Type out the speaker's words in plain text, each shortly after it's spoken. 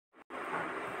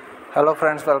Hello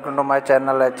friends, welcome to my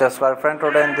channel HS Friend.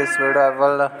 Today in this video I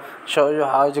will show you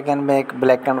how you can make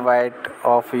black and white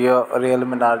of your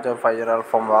Realme Narzo 5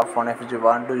 from smartphone. If you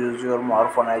want to use your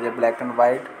smartphone as a black and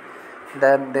white,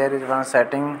 then there is one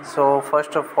setting. So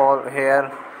first of all, here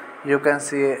you can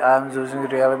see I am using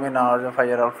Realme Narzo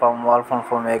 5 from smartphone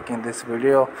for making this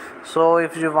video. So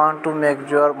if you want to make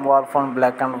your smartphone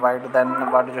black and white, then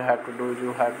what you have to do,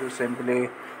 you have to simply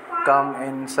come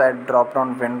inside drop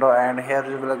down window, and here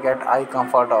you will get eye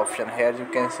comfort option. Here you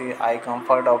can see eye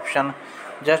comfort option.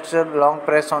 Just a long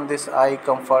press on this eye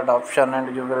comfort option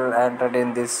and you will enter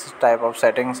in this type of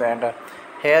settings, and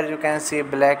here you can see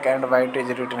black and white is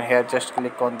written here. Just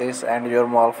click on this and your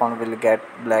mobile phone will get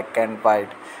black and white,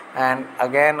 and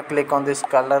again click on this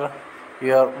color,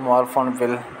 your mobile phone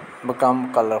will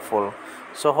become colorful.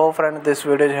 So hope friend this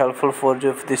video is helpful for you.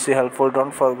 If this is helpful,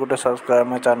 don't forget to subscribe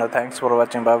my channel. Thanks for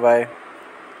watching. Bye bye.